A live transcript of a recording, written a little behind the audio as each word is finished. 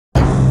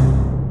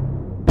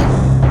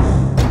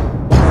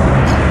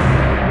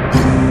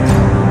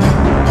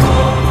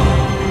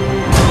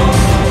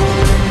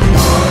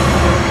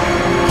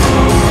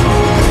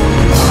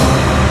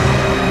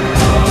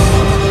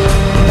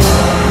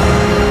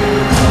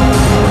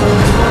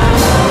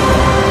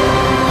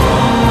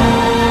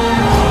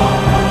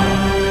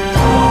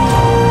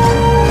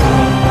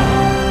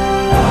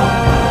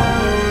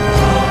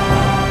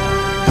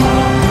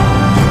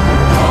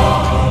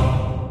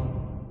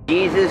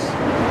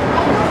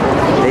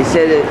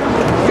said his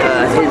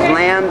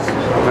lambs,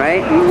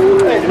 right?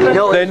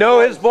 They know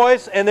his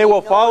voice and they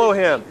will follow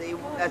him.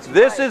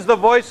 This is the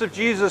voice of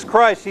Jesus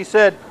Christ. He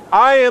said,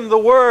 I am the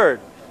Word.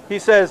 He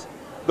says,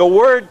 the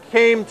Word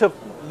came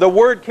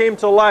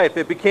to life.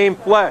 It became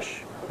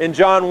flesh in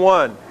John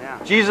 1.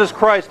 Yeah. Jesus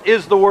Christ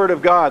is the Word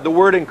of God, the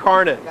Word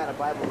incarnate. I got a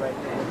Bible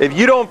right there. If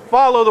you don't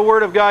follow the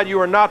Word of God, you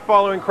are not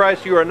following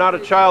Christ. You are not a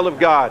child of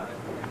God.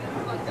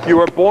 You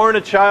are born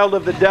a child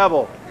of the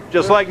devil,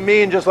 just like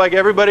me and just like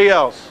everybody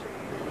else.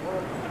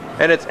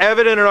 And it's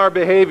evident in our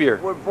behavior.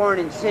 We're born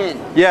in sin.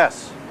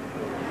 Yes.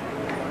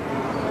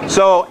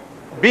 So,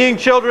 being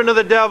children of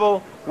the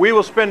devil, we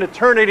will spend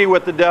eternity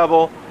with the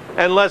devil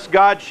unless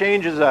God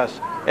changes us,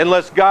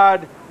 unless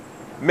God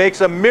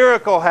makes a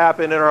miracle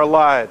happen in our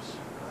lives.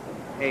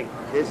 Hey,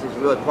 this is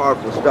really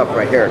powerful stuff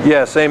right here.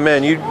 Yes,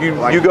 amen. You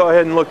go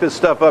ahead and look this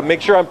stuff up.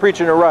 Make sure I'm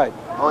preaching it right.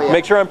 Oh, yeah.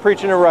 Make sure I'm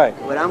preaching it right.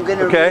 What I'm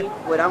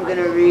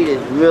gonna read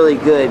is really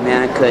good,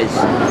 man, because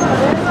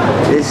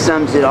this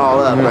sums it all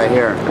up right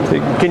here.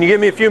 Can you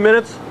give me a few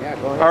minutes? Yeah,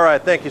 go ahead. All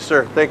right, thank you,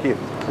 sir. Thank you.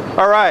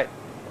 All right.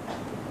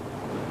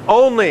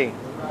 Only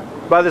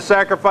by the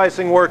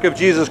sacrificing work of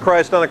Jesus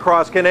Christ on the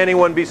cross can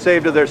anyone be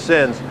saved of their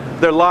sins,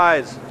 their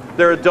lies,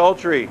 their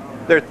adultery,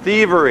 their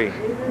thievery,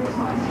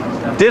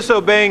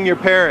 disobeying your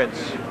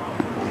parents,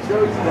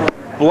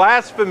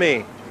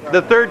 blasphemy,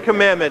 the third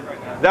commandment,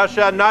 thou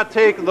shalt not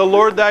take the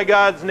Lord thy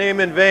God's name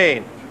in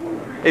vain.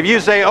 If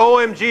you say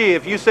OMG,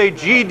 if you say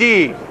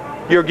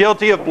GD, you're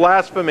guilty of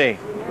blasphemy.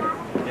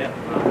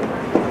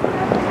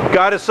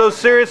 God is so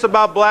serious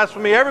about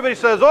blasphemy. Everybody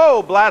says,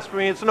 oh,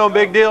 blasphemy, it's no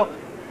big deal.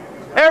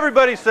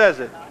 Everybody says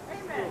it.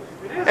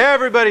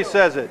 Everybody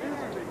says it.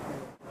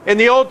 In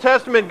the Old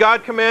Testament,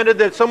 God commanded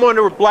that someone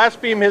who would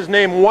blaspheme his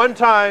name one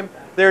time,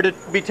 they're to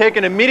be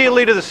taken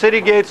immediately to the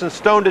city gates and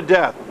stoned to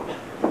death.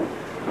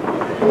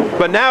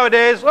 But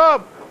nowadays,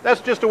 oh,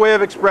 that's just a way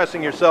of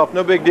expressing yourself.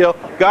 No big deal.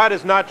 God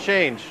has not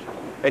changed,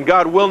 and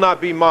God will not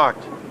be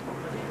mocked.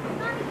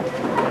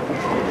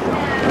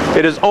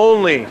 It is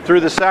only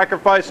through the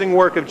sacrificing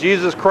work of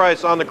Jesus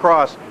Christ on the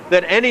cross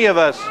that any of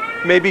us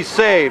may be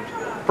saved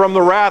from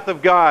the wrath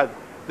of God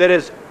that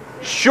is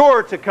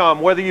sure to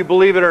come, whether you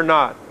believe it or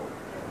not.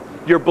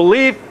 Your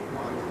belief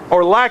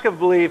or lack of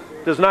belief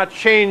does not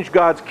change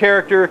God's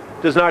character,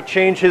 does not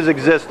change His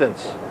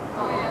existence.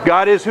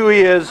 God is who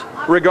He is,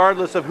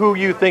 regardless of who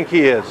you think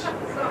He is.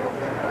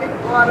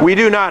 We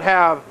do not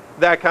have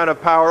that kind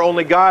of power.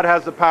 Only God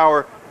has the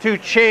power to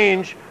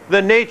change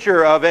the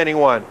nature of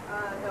anyone.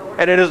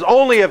 And it is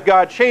only if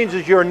God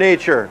changes your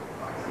nature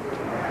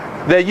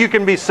that you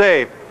can be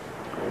saved.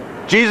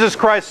 Jesus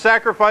Christ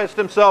sacrificed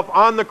Himself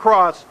on the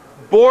cross,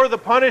 bore the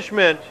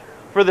punishment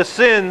for the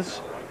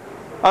sins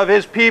of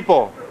His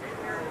people,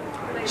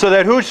 so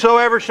that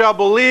whosoever shall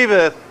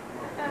believeth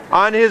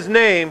on His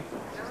name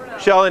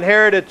shall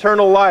inherit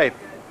eternal life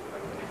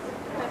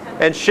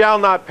and shall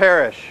not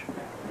perish.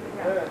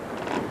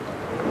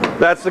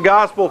 That's the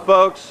gospel,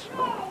 folks.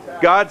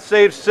 God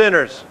saves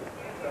sinners.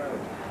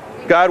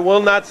 God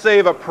will not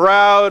save a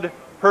proud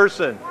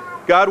person.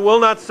 God will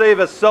not save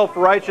a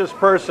self-righteous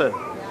person.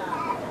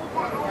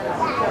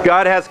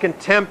 God has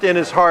contempt in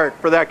His heart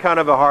for that kind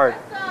of a heart.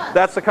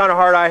 That's the kind of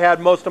heart I had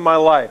most of my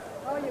life.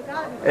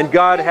 And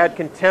God had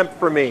contempt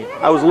for me.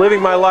 I was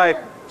living my life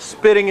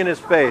spitting in His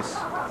face.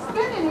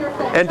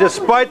 And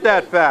despite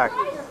the fact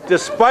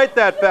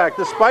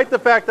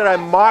that I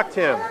mocked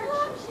Him,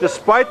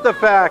 despite the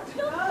fact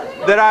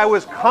that I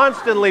was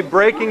constantly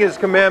breaking His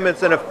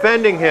commandments and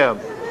offending Him,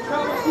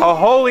 a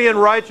holy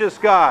and righteous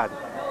God,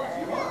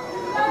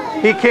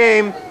 He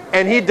came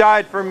and He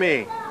died for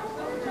me.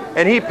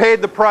 And He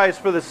paid the price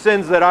for the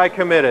sins that I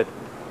committed.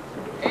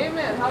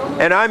 Amen.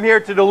 And I'm here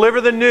to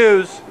deliver the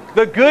news,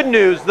 the good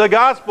news, the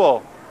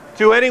gospel,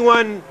 to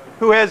anyone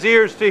who has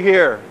ears to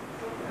hear.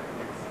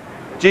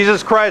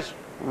 Jesus Christ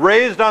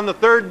raised on the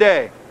third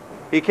day.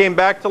 He came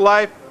back to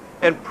life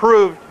and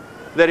proved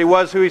that He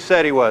was who He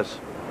said He was.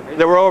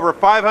 There were over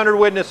 500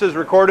 witnesses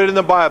recorded in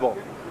the Bible.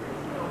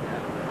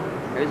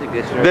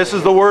 This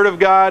is the Word of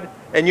God,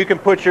 and you can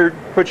put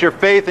your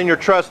faith and your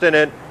trust in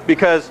it,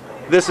 because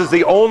this is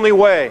the only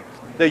way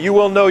that you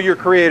will know your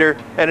Creator,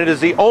 and it is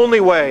the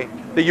only way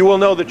that you will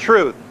know the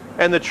truth,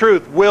 and the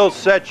truth will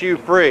set you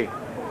free.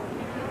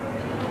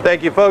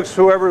 Thank you, folks,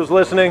 whoever is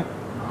listening.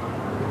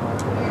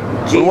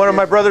 Would one of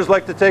my brothers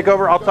like to take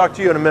over? I'll talk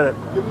to you in a minute.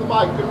 Give him the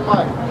mic, give him the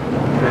mic.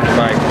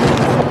 Mic.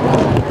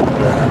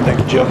 Thank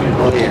you, Joe.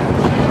 Oh,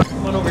 yeah.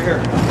 Come on over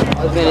here.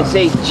 I was going to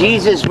say,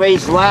 Jesus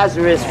raised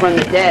Lazarus from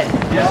the dead.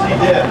 Yes, He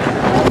did.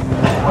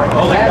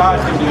 Only God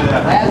can do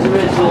that.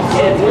 Lazarus was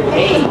dead for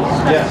days.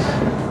 Yes.